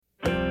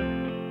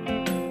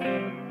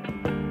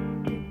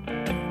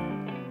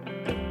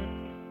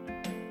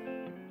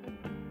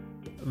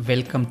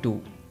Welcome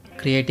to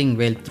Creating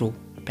Wealth Through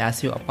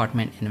Passive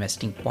Apartment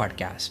Investing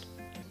podcast.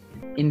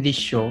 In this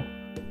show,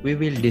 we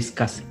will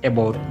discuss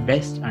about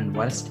best and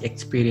worst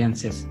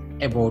experiences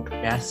about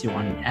passive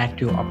and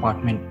active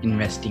apartment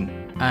investing.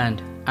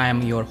 And I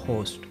am your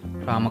host,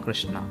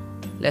 Ramakrishna.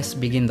 Let's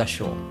begin the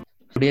show.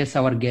 Today's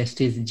our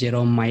guest is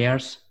Jerome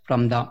Myers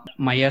from the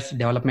Myers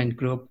Development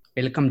Group.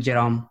 Welcome,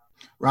 Jerome.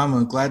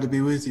 Rama, glad to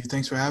be with you.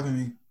 Thanks for having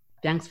me.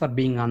 Thanks for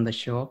being on the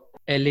show.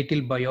 A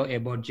little bio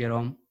about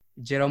Jerome.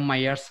 Jerome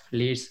Myers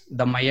leads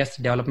the Myers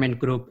Development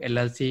Group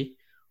LLC,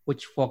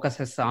 which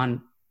focuses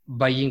on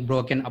buying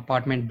broken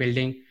apartment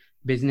building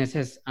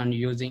businesses and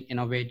using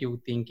innovative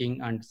thinking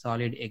and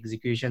solid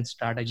execution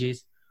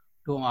strategies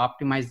to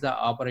optimize the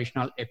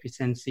operational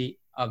efficiency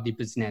of the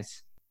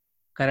business.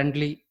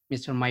 Currently,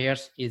 Mr.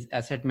 Myers is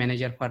asset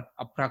manager for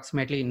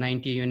approximately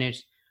 90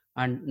 units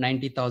and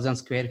 90,000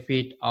 square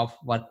feet of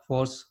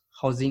workforce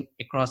housing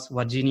across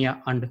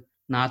Virginia and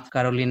North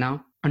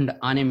Carolina, and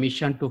on a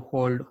mission to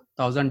hold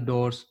 1,000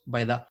 doors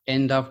by the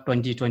end of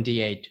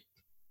 2028.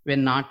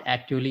 When not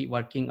actively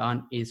working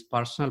on his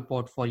personal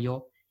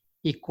portfolio,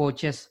 he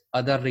coaches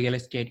other real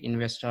estate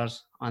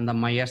investors on the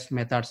Myers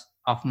methods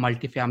of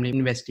multifamily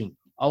investing.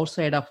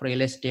 Outside of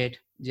real estate,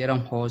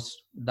 Jerome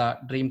hosts the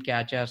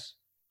Dreamcatchers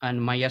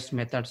and Myers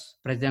Methods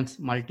presents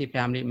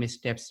Multifamily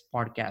Missteps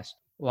podcast,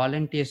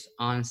 volunteers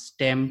on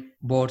STEM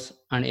boards,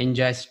 and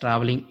enjoys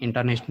traveling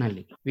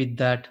internationally. With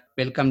that,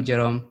 welcome,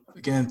 Jerome.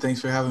 Again, thanks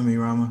for having me,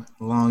 Rama.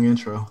 Long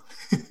intro.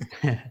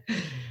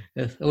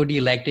 Would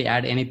you like to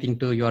add anything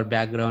to your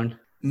background?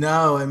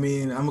 No, I'm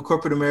a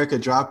corporate America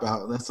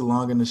dropout. That's the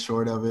long and the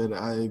short of it.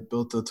 I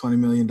built a $20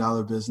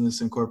 million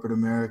business in corporate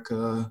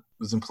America,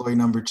 was employee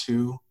number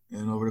 2.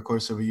 And over the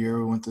course of a year,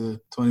 we went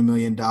to $20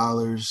 million,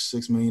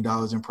 $6 million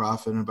in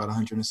profit, and about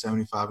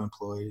 175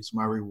 employees.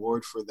 My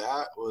reward for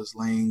that was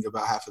laying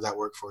about half of that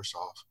workforce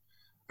off.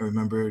 I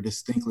remember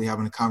distinctly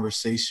having a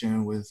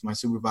conversation with my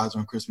supervisor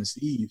on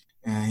Christmas Eve,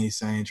 and he's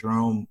saying,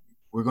 Jerome,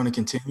 we're going to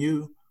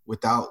continue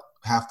without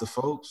half the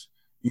folks.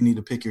 You need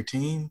to pick your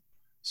team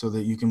so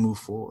that you can move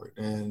forward.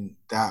 And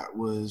that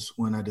was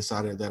when I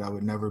decided that I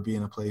would never be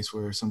in a place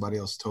where somebody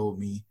else told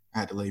me I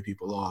had to lay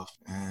people off.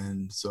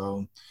 And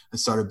so I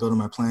started building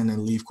my plan to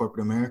leave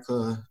corporate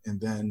America. And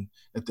then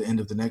at the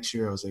end of the next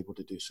year, I was able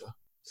to do so.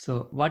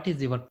 So what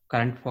is your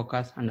current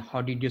focus and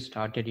how did you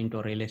start it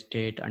into real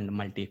estate and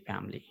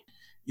multifamily?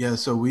 Yeah,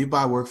 so we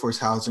buy workforce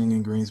housing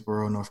in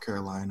Greensboro, North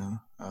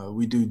Carolina.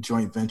 We do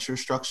joint venture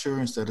structure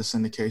instead of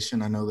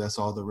syndication. I know that's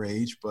all the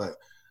rage, but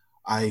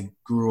I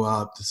grew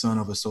up the son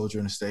of a soldier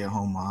and a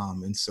stay-at-home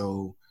mom. And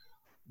so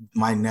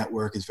my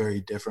network is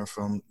very different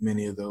from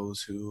many of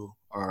those who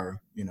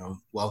are,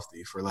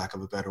 wealthy, for lack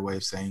of a better way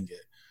of saying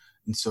it.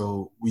 And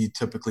so we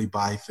typically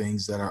buy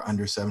things that are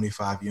under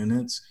 75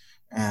 units,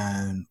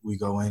 and we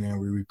go in and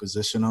we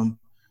reposition them,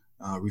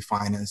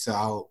 refinance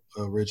out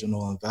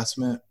original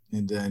investment,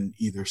 and then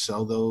either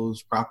sell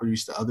those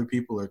properties to other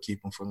people or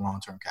keep them for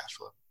long-term cash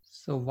flow.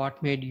 So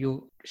what made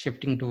you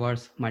shifting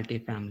towards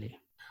multifamily?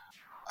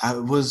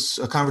 It was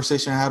a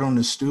conversation I had on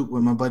the stoop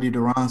with my buddy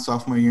Duran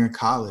sophomore year in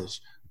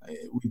college.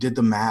 We did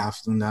the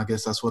math, and I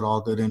guess that's what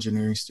all good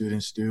engineering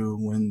students do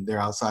when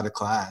they're outside of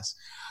class.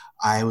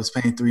 I was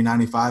paying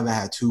 $395. I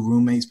had 2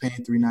 roommates paying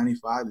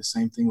 $395. The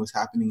same thing was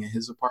happening in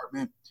his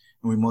apartment,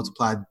 and we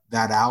multiplied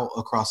that out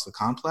across the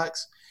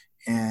complex.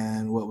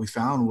 And what we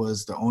found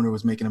was the owner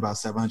was making about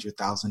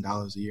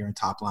 $700,000 a year in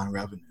top line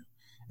revenue.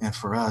 And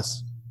for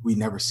us, we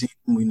never seen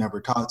him, we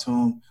never talked to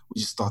him. We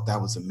just thought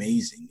that was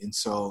amazing. And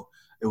so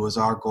it was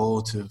our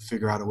goal to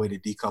figure out a way to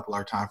decouple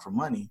our time from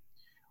money.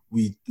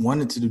 We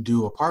wanted to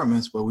do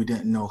apartments, but we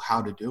didn't know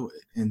how to do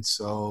it. And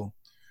so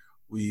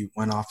we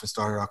went off and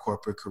started our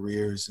corporate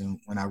careers. And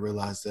when I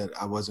realized that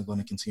I wasn't going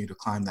to continue to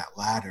climb that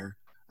ladder,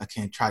 I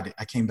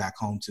came back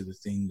home to the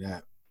thing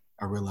that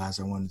I realized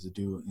I wanted to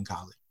do in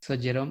college. So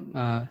Jerome,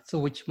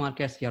 which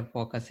markets you're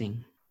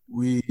focusing?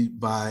 We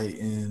buy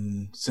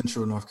in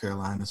Central North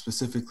Carolina,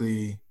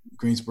 specifically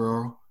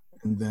Greensboro,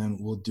 and then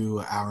we'll do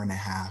an hour and a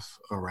half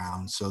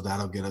around. So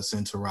that'll get us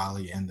into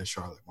Raleigh and the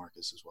Charlotte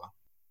markets as well.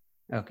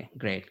 Okay,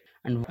 great.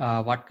 And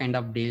what kind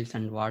of deals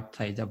and what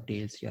size of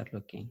deals you're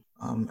looking?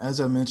 As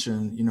I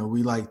mentioned,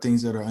 we like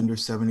things that are under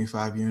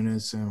 75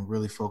 units and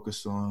really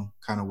focused on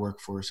kind of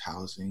workforce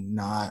housing,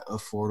 not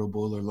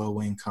affordable or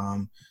low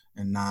income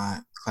and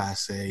not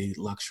class A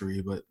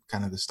luxury, but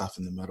kind of the stuff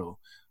in the middle.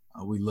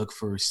 We look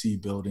for C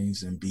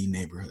buildings and B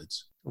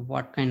neighborhoods.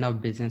 What kind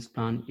of business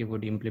plan you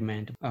would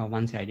implement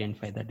once you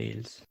identify the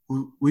deals?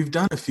 We've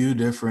done a few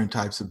different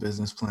types of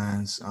business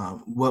plans.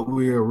 What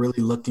we are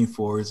really looking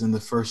for is in the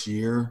first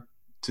year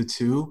to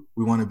 2,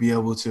 we want to be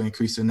able to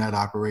increase the net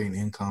operating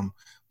income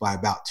by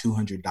about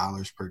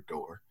 $200 per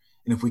door.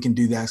 And if we can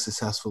do that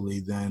successfully,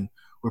 then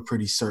we're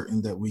pretty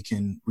certain that we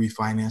can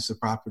refinance the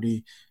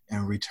property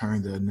and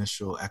return the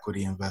initial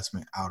equity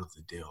investment out of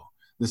the deal.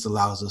 This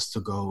allows us to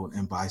go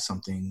and buy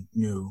something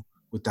new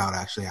without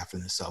actually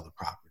having to sell the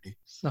property.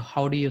 So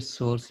how do you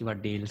source your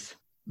deals?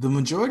 The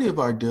majority of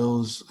our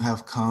deals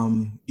have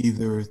come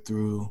either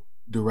through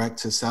direct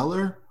to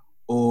seller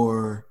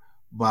or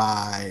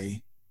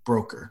by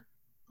broker.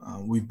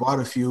 We've bought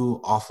a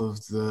few off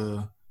of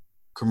the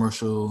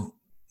commercial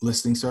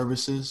listing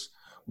services,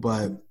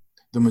 but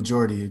the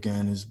majority,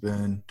 again, has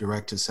been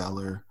direct to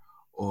seller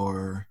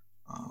or,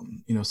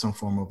 some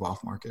form of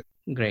off market.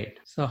 Great.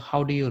 So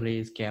how do you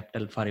raise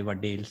capital for your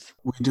deals?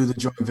 We do the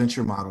joint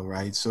venture model,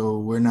 right? So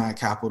we're not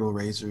capital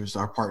raisers.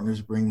 Our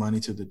partners bring money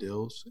to the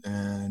deals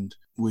and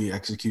we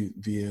execute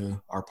via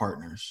our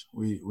partners.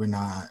 We're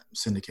not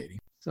syndicating.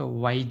 So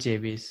why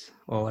JVs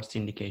over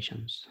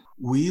syndications?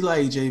 We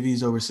like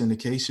JVs over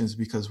syndications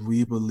because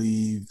we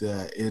believe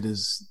that it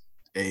is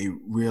a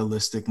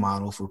realistic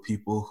model for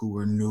people who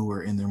are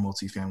newer in their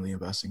multifamily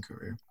investing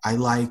career. I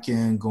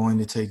liken going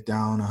to take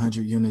down a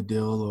 100-unit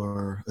deal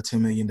or a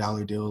 $10 million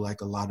deal,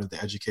 like a lot of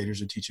the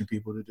educators are teaching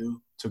people to do,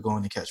 to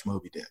going to catch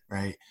Moby Dick,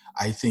 right?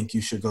 I think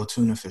you should go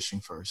tuna fishing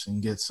first and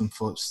get some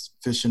folks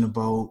fish in a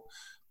boat,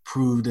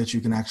 prove that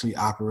you can actually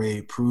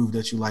operate, prove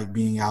that you like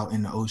being out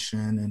in the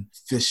ocean and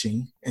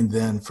fishing. And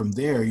then from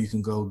there, you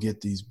can go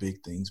get these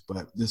big things.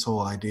 But this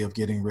whole idea of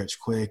getting rich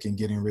quick and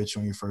getting rich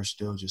on your first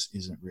deal just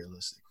isn't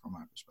realistic from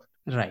my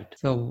perspective. Right.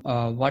 So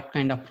what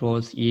kind of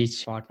roles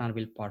each partner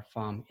will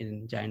perform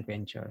in joint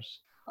ventures?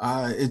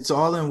 It's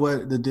all in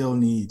what the deal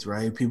needs,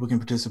 right? People can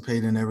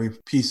participate in every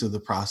piece of the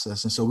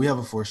process. And so we have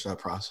a 4-step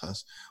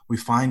process. We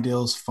find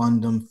deals,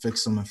 fund them,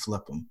 fix them, and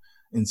flip them.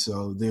 And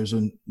so there's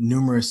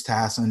numerous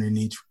tasks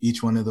underneath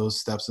each one of those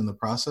steps in the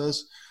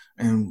process.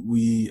 And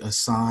we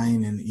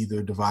assign and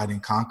either divide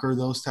and conquer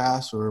those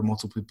tasks or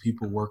multiple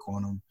people work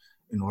on them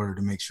in order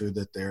to make sure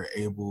that they're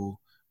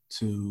able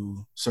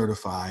to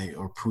certify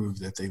or prove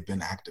that they've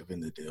been active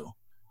in the deal.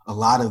 A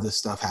lot of this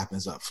stuff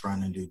happens up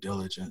front in due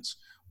diligence,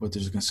 but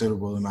there's a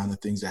considerable amount of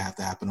things that have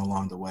to happen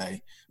along the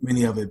way,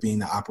 many of it being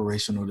the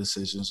operational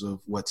decisions of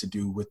what to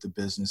do with the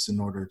business in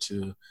order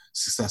to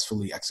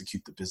successfully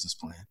execute the business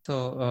plan.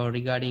 So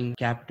regarding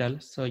capital,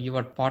 so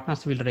your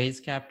partners will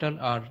raise capital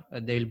or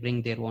they will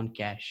bring their own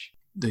cash?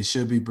 They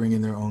should be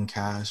bringing their own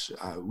cash.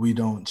 We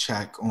don't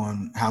check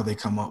on how they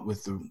come up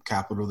with the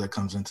capital that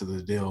comes into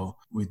the deal.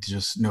 We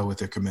just know what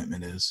their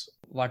commitment is.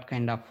 What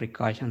kind of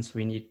precautions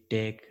we need to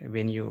take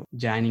when you're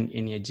joining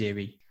in a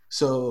JV?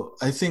 So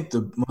I think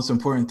the most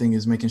important thing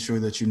is making sure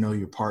that you know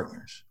your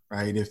partners,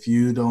 right? If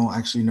you don't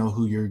actually know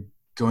who you're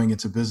going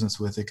into business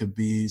with, it could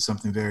be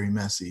something very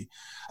messy.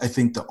 I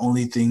think the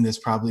only thing that's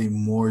probably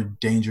more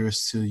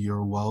dangerous to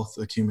your wealth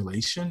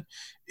accumulation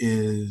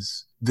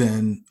is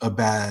then a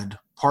bad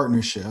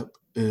partnership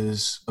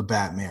is a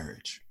bad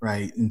marriage,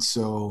 right? And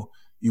so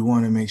you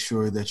want to make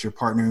sure that you're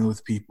partnering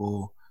with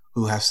people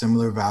who have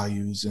similar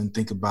values and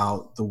think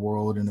about the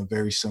world in a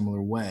very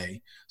similar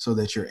way so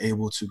that you're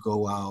able to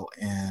go out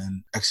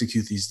and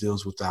execute these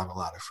deals without a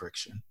lot of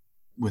friction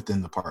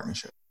within the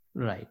partnership.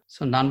 Right.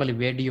 So normally,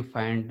 where do you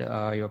find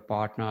your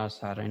partners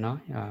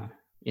or,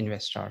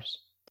 investors?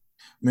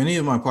 Many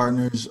of my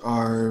partners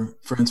are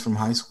friends from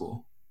high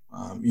school.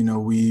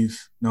 We've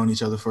known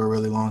each other for a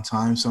really long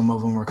time. Some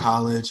of them were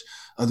college,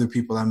 other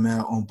people I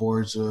met on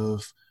boards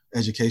of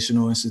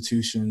educational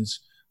institutions,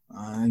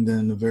 and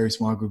then a very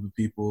small group of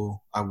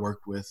people I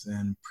worked with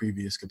in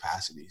previous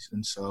capacities.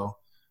 And so,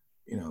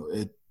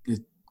 it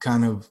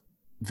kind of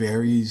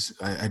varies.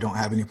 I don't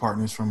have any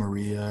partners from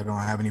Maria. I don't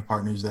have any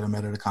partners that I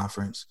met at a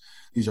conference.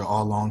 These are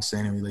all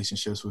long-standing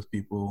relationships with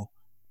people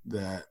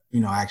that,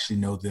 I actually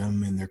know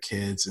them and their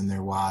kids and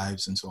their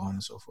wives and so on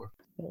and so forth.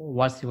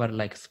 What's your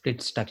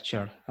split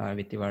structure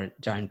with your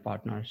joint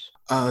partners?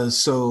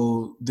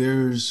 So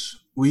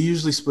we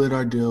usually split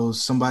our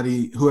deals.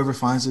 Whoever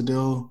finds a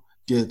deal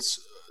gets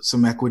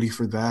some equity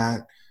for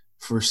that.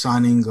 For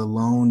signing a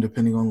loan,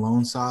 depending on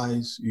loan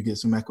size, you get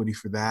some equity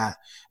for that.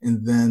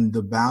 And then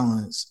the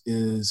balance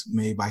is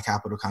made by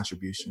capital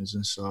contributions.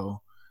 And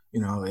so,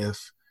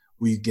 if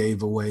we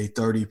gave away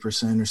 30%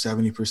 or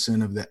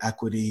 70% of the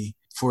equity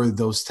for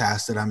those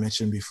tasks that I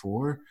mentioned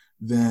before,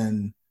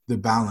 then the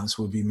balance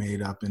will be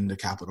made up in the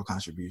capital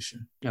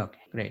contribution. Okay,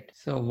 great.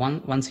 So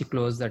once you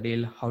close the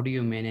deal, how do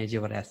you manage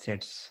your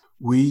assets?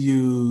 We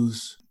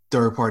use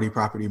third-party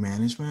property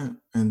management.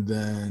 And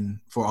then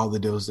for all the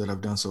deals that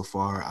I've done so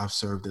far, I've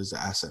served as the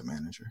asset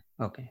manager.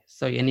 Okay.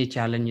 So any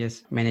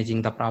challenges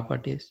managing the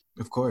properties?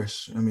 Of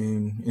course.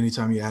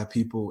 Anytime you add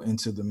people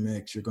into the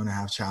mix, you're going to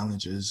have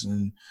challenges.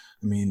 And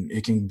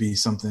it can be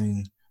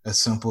something as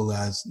simple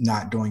as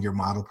not doing your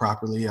model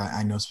properly.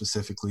 I know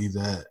specifically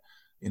that,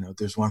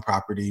 there's one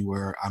property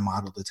where I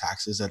modeled the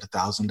taxes at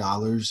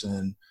 $1,000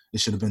 and it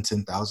should have been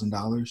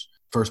 $10,000.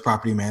 First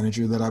property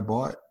manager that I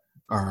bought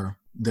or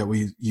that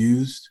we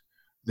used,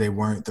 they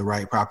weren't the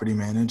right property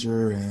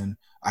manager, and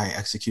I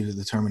executed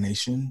the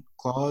termination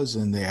clause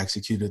and they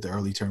executed the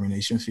early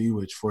termination fee,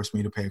 which forced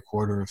me to pay a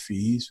quarter of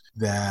fees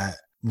that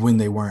when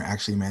they weren't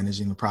actually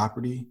managing the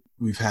property.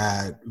 We've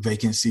had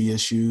vacancy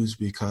issues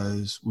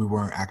because we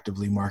weren't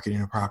actively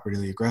marketing the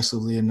property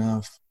aggressively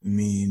enough.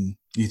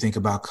 You think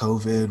about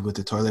COVID with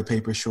the toilet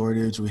paper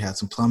shortage, we had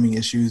some plumbing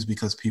issues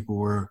because people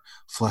were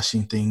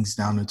flushing things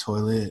down the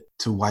toilet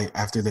to wipe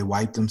after they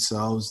wiped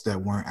themselves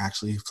that weren't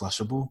actually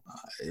flushable.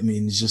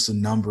 It's just a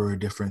number of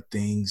different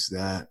things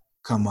that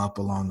come up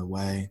along the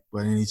way.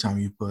 But anytime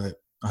you put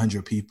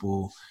 100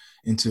 people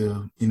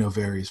into,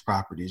 various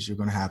properties, you're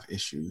going to have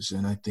issues.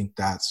 And I think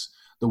that's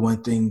the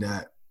one thing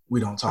that we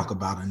don't talk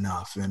about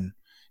enough. And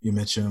you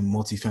mentioned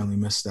multifamily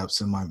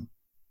missteps in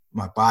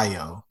my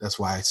bio. That's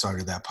why I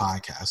started that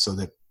podcast, so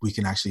that we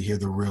can actually hear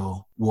the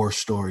real war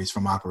stories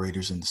from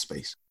operators in the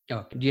space.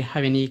 Okay. Do you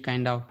have any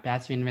kind of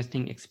passive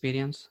investing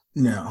experience?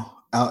 No,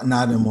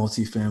 not in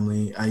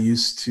multifamily. I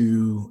used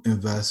to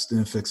invest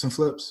in fix and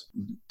flips,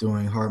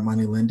 doing hard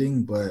money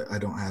lending, but I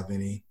don't have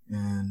any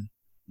in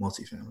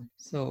multifamily.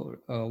 So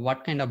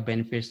what kind of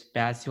benefits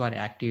passive or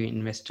active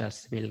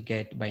investors will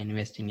get by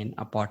investing in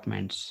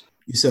apartments?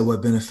 You said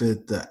what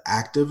benefit the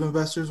active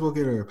investors will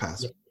get or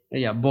passive?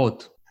 Yeah,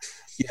 both.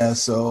 Yeah,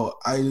 so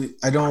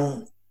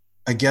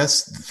I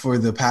guess for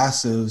the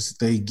passives,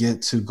 they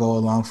get to go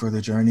along for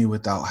the journey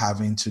without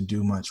having to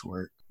do much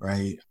work,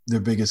 right? Their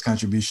biggest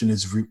contribution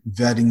is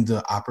vetting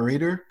the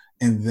operator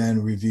and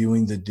then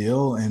reviewing the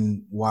deal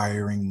and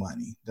wiring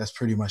money. That's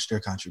pretty much their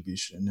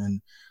contribution.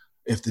 And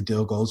if the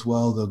deal goes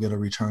well, they'll get a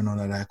return on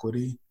that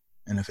equity.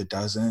 And if it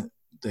doesn't,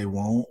 they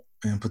won't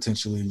and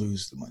potentially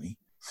lose the money.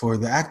 For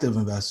the active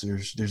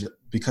investors,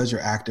 because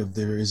you're active,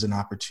 there is an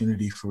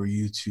opportunity for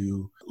you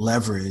to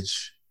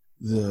leverage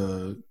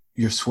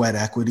your sweat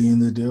equity in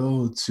the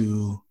deal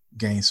to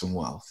gain some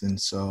wealth.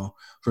 And so,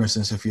 for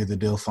instance, if you're the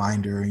deal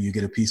finder and you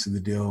get a piece of the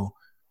deal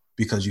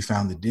because you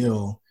found the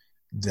deal,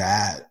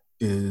 that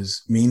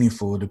is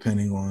meaningful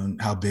depending on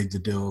how big the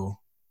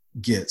deal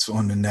gets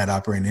on the net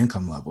operating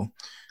income level.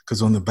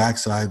 Because on the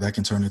backside, that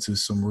can turn into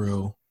some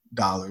real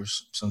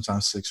dollars,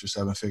 sometimes 6 or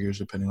 7 figures,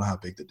 depending on how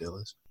big the deal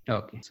is.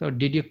 Okay. So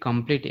did you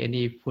complete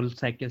any full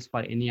cycles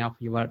for any of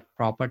your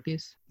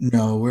properties?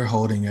 No, we're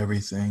holding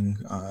everything.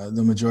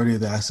 The majority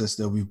of the assets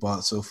that we've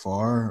bought so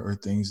far are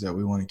things that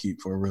we want to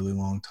keep for a really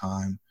long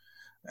time.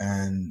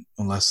 And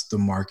unless the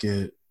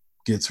market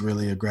gets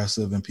really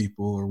aggressive and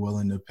people are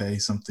willing to pay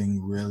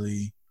something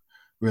really,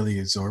 really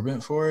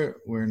exorbitant for it,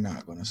 we're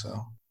not going to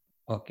sell.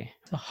 Okay.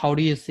 So how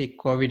do you see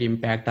COVID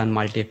impact on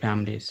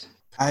multifamilies?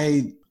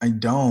 I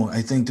don't.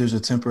 I think there's a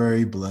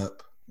temporary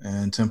blip,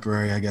 and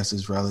temporary, I guess,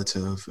 is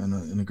relative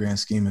in the grand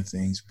scheme of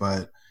things.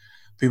 But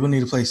people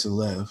need a place to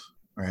live,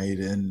 right?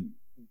 And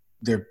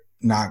they're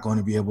not going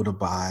to be able to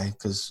buy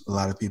because a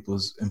lot of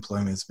people's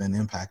employment's been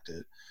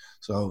impacted.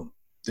 So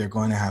they're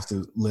going to have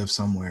to live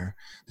somewhere.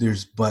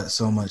 There's but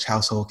so much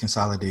household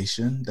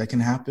consolidation that can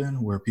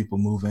happen where people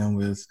move in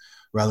with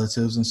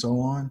relatives and so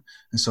on.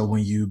 And so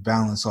when you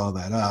balance all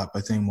that up,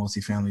 I think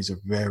multifamily is a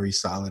very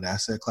solid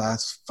asset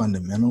class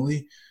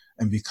fundamentally.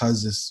 And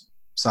because it's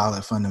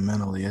solid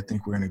fundamentally, I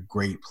think we're in a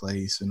great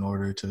place in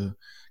order to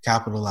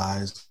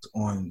capitalize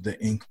on the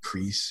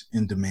increase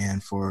in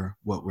demand for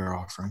what we're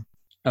offering.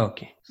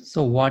 Okay.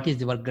 So what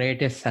is your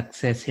greatest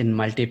success in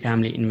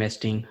multifamily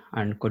investing?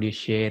 And could you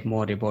share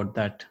more about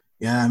that?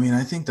 Yeah, I mean,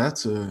 I think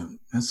that's a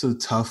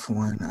tough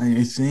one.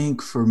 I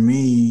think for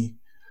me,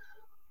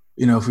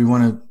 if we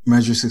want to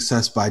measure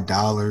success by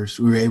dollars,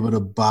 we were able to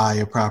buy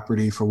a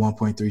property for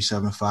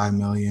 $1.375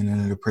 million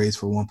and it appraised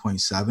for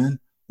 1.7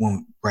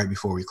 right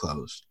before we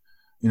closed.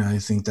 I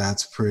think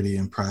that's pretty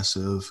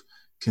impressive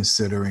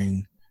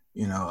considering,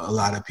 a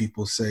lot of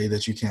people say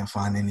that you can't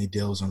find any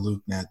deals on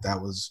LoopNet. That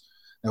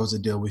was a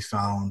deal we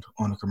found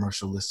on a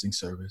commercial listing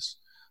service.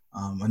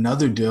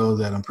 Another deal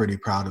that I'm pretty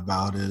proud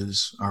about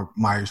is our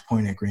Myers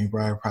Point at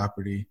Greenbrier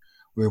property.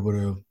 We were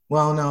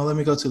able to, let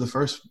me go to the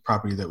first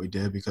property that we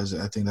did because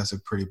I think that's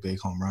a pretty big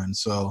home run.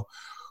 So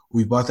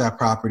we bought that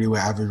property with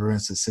average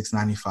rents at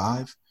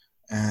 $695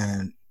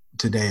 and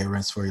today it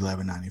rents for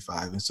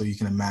 $1,195. And so you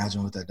can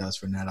imagine what that does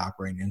for net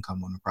operating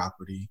income on the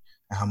property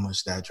and how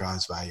much that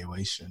drives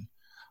valuation.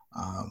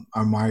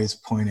 Our Myers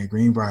Point at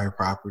Greenbrier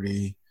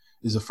property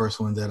is the first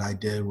one that I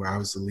did where I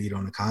was the lead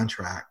on the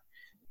contract.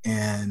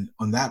 And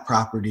on that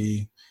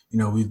property,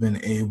 we've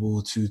been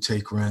able to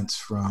take rents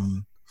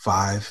from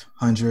 $500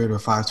 or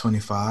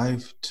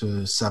 $525 to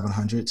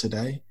 $700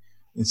 today.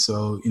 And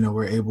so,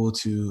 we're able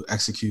to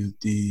execute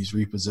these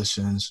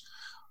repositions,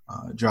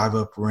 drive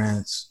up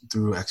rents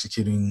through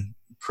executing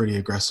pretty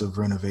aggressive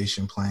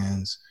renovation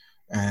plans.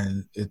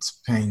 And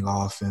it's paying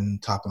off in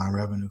top line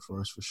revenue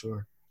for us for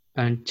sure.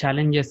 And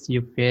challenges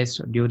you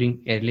faced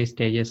during early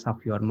stages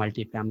of your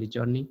multifamily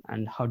journey,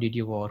 and how did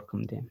you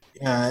overcome them?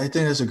 Yeah, I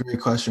think that's a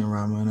great question,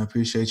 Rama, and I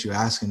appreciate you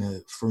asking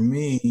it. For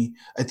me,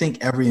 I think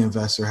every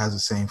investor has the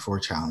same 4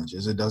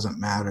 challenges. It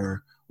doesn't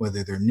matter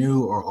whether they're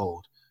new or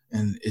old,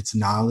 and it's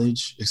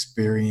knowledge,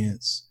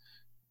 experience,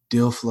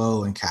 deal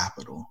flow, and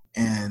capital.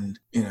 And,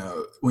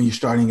 when you're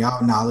starting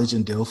out, knowledge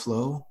and deal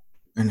flow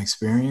and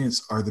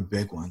experience are the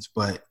big ones,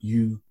 but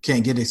you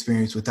can't get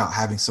experience without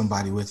having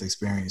somebody with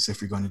experience if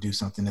you're going to do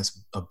something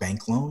that's a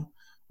bank loan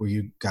where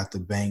you got the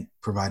bank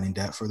providing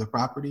debt for the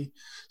property.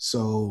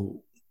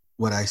 So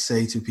what I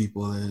say to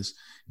people is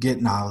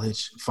get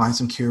knowledge, find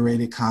some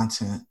curated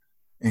content,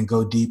 and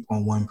go deep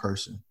on one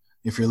person.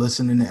 If you're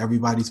listening to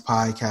everybody's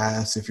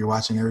podcast, if you're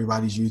watching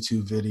everybody's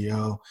YouTube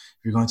video,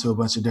 if you're going to a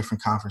bunch of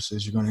different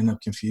conferences, you're going to end up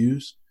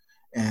confused.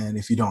 And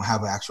if you don't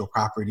have an actual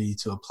property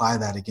to apply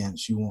that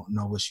against, you won't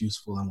know what's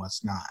useful and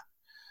what's not.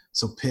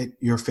 So pick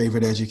your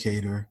favorite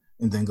educator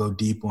and then go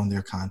deep on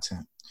their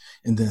content,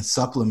 and then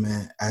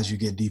supplement as you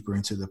get deeper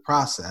into the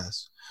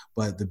process.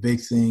 But the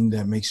big thing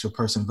that makes your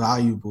person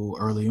valuable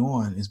early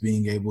on is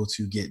being able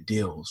to get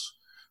deals,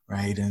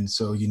 right? And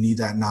so you need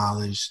that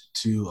knowledge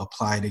to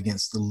apply it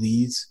against the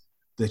leads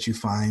that you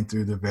find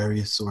through the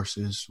various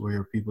sources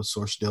where people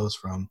source deals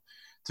from,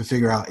 to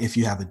figure out if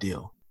you have a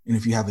deal. And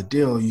if you have a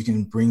deal, you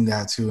can bring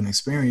that to an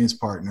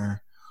experienced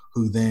partner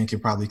who then can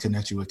probably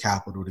connect you with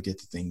capital to get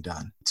the thing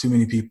done. Too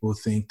many people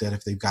think that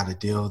if they've got a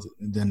deal,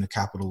 then the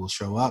capital will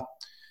show up.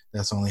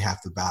 That's only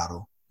half the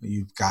battle.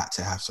 You've got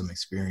to have some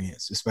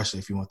experience, especially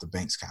if you want the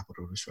bank's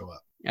capital to show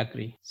up.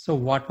 Agree. So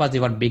what was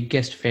your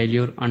biggest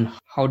failure and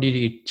how did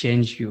it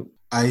change you?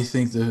 I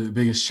think the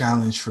biggest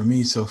challenge for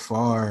me so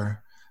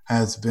far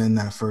has been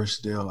that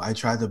first deal. I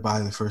tried to buy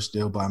the first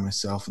deal by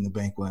myself and the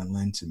bank wouldn't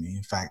lend to me.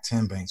 In fact,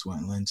 10 banks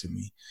wouldn't lend to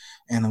me.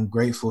 And I'm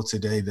grateful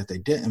today that they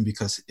didn't,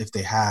 because if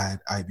they had,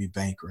 I'd be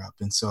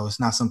bankrupt. And so it's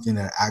not something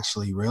that I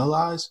actually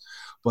realized,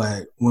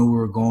 but when we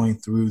were going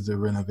through the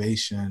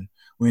renovation,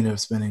 we ended up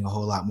spending a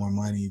whole lot more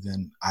money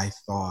than I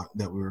thought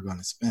that we were going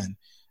to spend.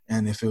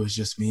 And if it was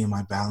just me and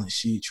my balance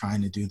sheet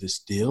trying to do this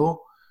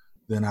deal,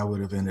 then I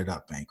would have ended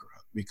up bankrupt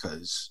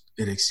because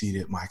it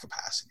exceeded my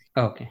capacity.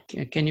 Okay.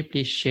 Can you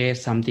please share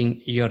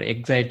something you're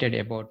excited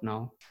about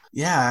now?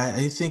 Yeah,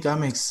 I think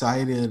I'm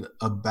excited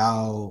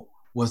about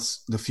what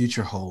the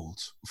future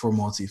holds for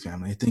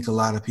multifamily. I think a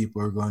lot of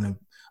people are going to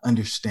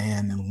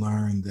understand and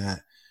learn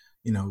that,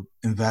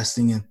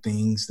 investing in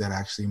things that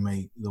actually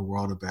make the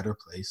world a better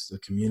place, the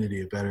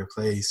community a better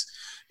place,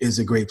 is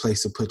a great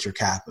place to put your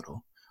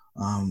capital.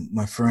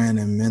 My friend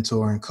and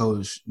mentor and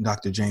coach,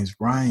 Dr. James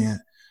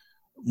Bryant,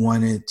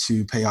 wanted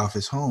to pay off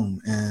his home.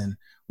 And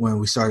when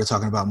we started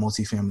talking about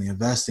multifamily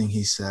investing,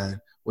 he said,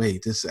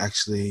 wait, this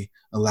actually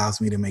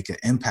allows me to make an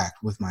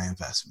impact with my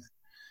investment.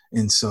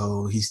 And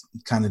so he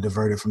kind of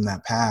diverted from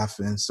that path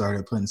and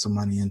started putting some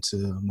money into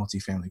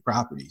multifamily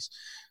properties.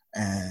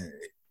 And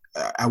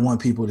I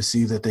want people to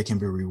see that they can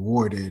be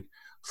rewarded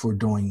for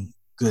doing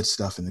good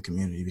stuff in the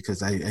community,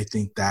 because I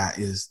think that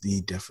is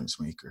the difference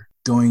maker.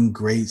 Doing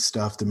great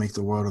stuff to make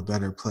the world a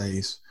better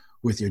place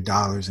with your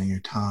dollars and your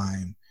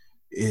time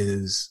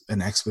is an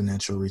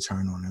exponential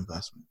return on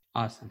investment.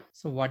 Awesome.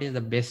 So what is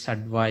the best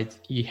advice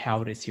you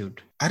have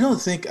received? I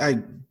don't think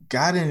I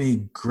got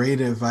any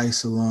great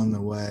advice along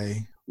the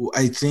way.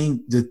 I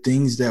think the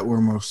things that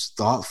were most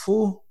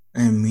thoughtful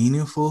and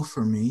meaningful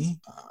for me,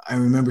 I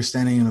remember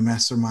standing in a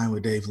mastermind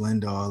with Dave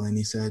Lindahl, and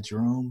he said,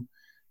 Jerome,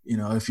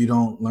 if you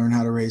don't learn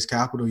how to raise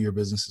capital, your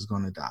business is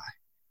going to die.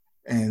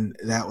 And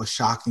that was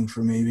shocking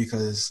for me,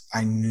 because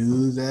I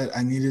knew that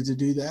I needed to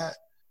do that,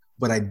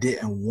 but I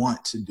didn't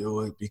want to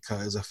do it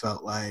because I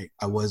felt like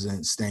I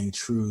wasn't staying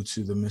true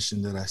to the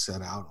mission that I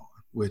set out on,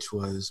 which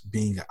was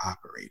being an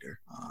operator.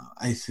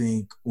 I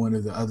think one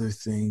of the other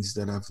things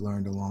that I've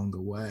learned along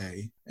the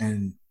way,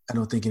 and I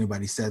don't think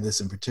anybody said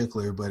this in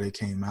particular, but it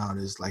came out,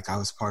 is like I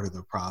was part of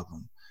the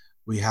problem.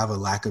 We have a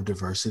lack of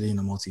diversity in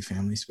the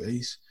multifamily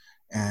space.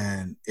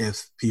 And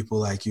if people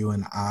like you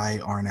and I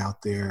aren't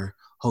out there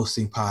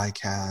hosting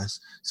podcasts,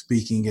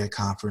 speaking at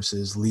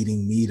conferences,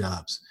 leading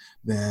meetups,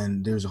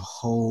 then there's a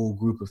whole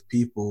group of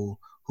people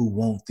who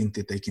won't think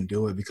that they can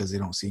do it because they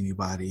don't see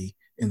anybody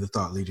in the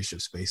thought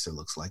leadership space that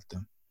looks like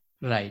them.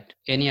 Right.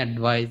 Any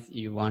advice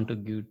you want to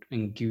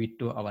give it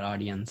to our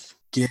audience?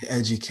 Get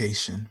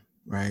education,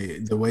 right?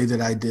 The way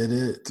that I did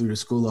it through the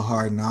School of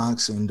Hard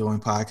Knocks and doing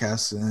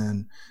podcasts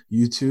and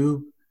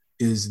YouTube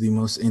is the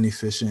most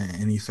inefficient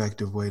and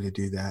effective way to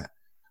do that.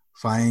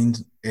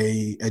 Find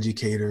a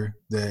educator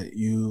that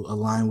you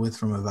align with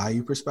from a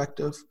value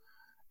perspective,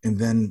 and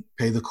then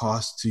pay the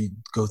cost to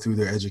go through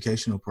their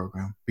educational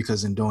program.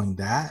 Because in doing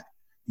that,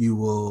 you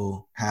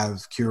will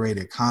have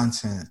curated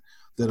content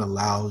that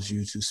allows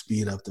you to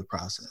speed up the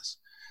process.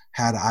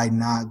 Had I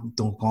not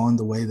gone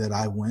the way that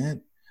I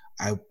went,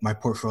 my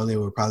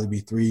portfolio would probably be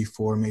 3,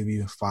 4, maybe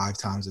even 5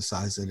 times the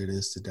size that it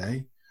is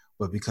today.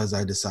 But because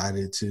I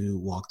decided to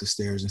walk the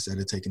stairs instead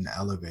of taking the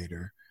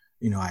elevator,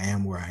 I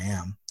am where I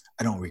am.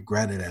 I don't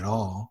regret it at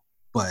all,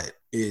 but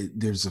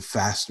there's a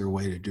faster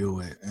way to do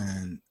it.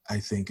 And I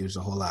think there's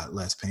a whole lot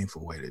less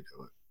painful way to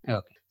do it.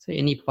 Okay. So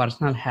any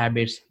personal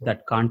habits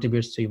that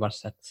contributes to your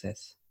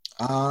success?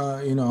 I'm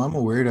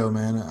a weirdo,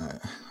 man.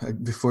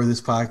 Before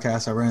this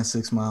podcast, I ran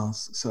 6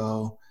 miles.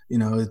 So,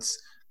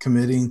 it's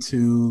committing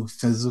to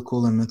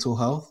physical and mental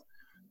health,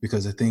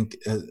 because I think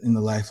in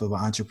the life of an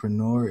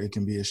entrepreneur, it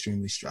can be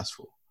extremely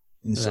stressful.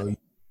 And so you need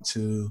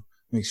to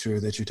make sure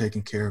that you're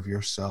taking care of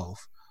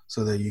yourself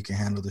so that you can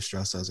handle the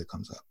stress as it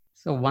comes up.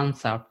 So one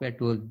software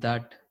tool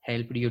that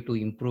helped you to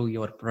improve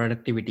your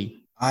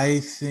productivity? I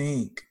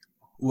think,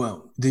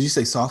 did you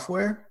say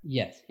software?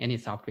 Yes, any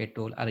software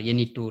tool or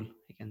any tool,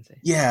 I can say.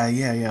 Yeah.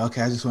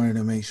 Okay, I just wanted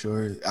to make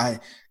sure.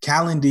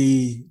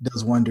 Calendly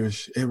does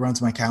wonders. It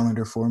runs my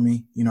calendar for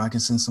me. I can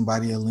send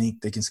somebody a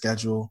link, they can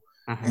schedule.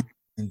 Uh-huh.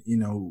 And,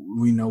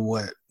 we know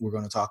what we're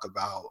going to talk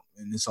about,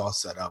 and it's all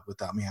set up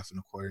without me having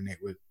to coordinate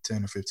with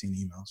 10 or 15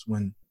 emails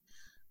when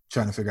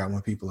trying to figure out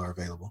when people are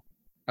available.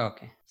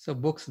 Okay. So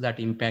books that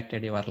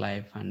impacted your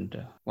life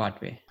and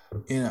what way?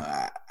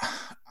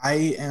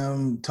 I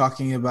am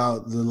talking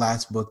about the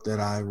last book that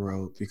I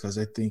wrote because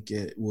I think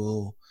it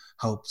will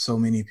help so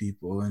many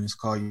people, and it's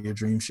called Your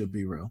Dream Should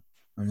Be Real,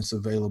 and it's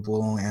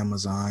available on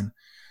Amazon.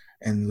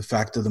 And the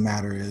fact of the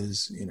matter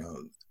is,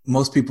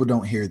 most people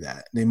don't hear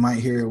that. They might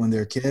hear it when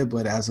they're a kid,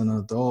 but as an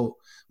adult,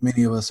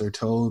 many of us are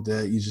told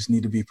that you just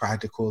need to be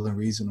practical and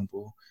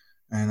reasonable.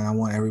 And I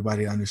want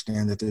everybody to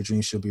understand that their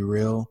dreams should be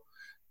real.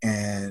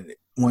 And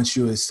once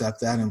you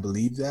accept that and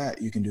believe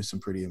that, you can do some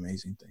pretty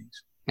amazing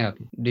things.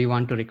 Okay. Do you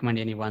want to recommend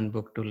any one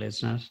book to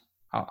listeners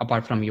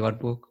apart from your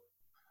book?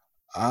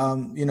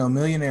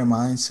 Millionaire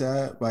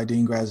Mindset by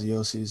Dean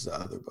Graziosi is the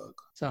other book.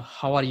 So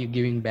how are you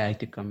giving back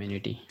to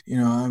community?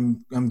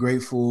 I'm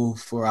grateful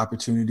for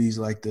opportunities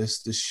like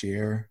this to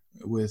share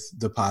with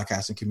the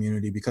podcasting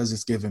community because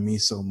it's given me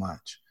so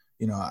much.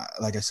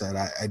 Like I said,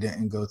 I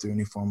didn't go through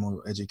any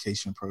formal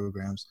education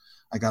programs.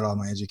 I got all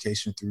my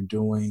education through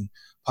doing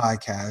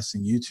podcasts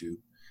and YouTube.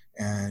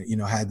 And,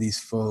 had these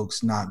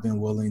folks not been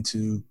willing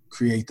to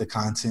create the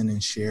content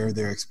and share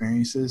their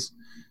experiences,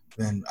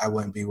 then I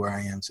wouldn't be where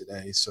I am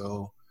today.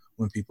 So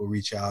when people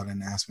reach out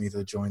and ask me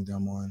to join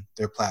them on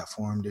their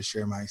platform to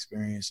share my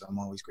experience, I'm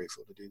always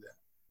grateful to do that.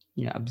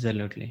 Yeah,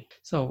 absolutely.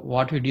 So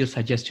what would you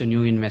suggest to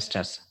new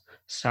investors?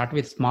 Start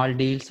with small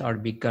deals or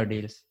bigger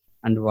deals?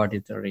 And what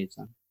is the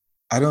reason?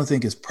 I don't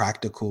think it's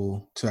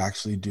practical to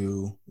actually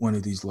do one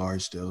of these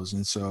large deals.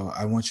 And so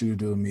I want you to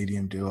do a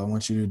medium deal. I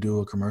want you to do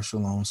a commercial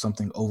loan,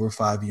 something over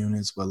 5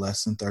 units, but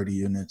less than 30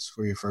 units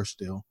for your first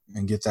deal,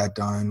 and get that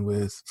done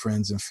with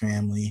friends and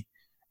family.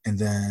 And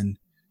then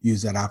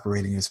use that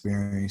operating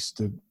experience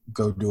to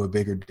go do a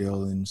bigger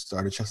deal and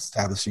start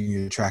establishing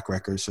your track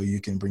record so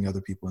you can bring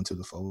other people into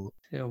the fold.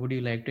 So would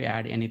you like to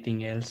add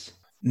anything else?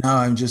 No,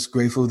 I'm just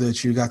grateful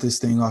that you got this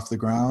thing off the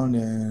ground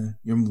and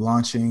you're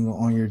launching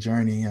on your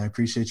journey. I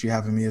appreciate you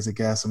having me as a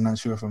guest. I'm not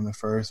sure if I'm the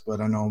first, but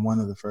I know I'm one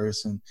of the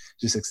first, and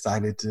just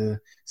excited to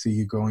see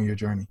you grow in your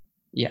journey.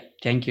 Yeah,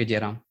 thank you,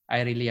 Jerome. I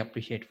really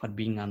appreciate for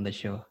being on the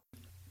show.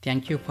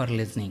 Thank you for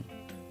listening.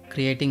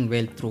 Creating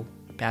Wealth Through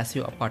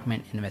Passive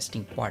Apartment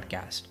Investing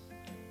Podcast.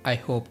 I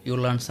hope you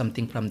learned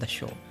something from the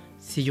show.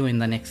 See you in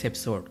the next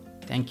episode.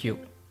 Thank you.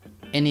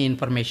 Any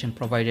information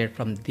provided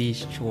from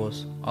these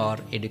shows are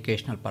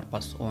educational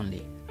purpose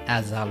only.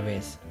 As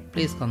always,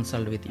 please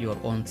consult with your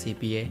own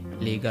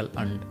CPA, legal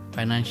and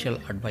financial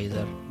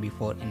advisor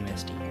before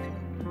investing.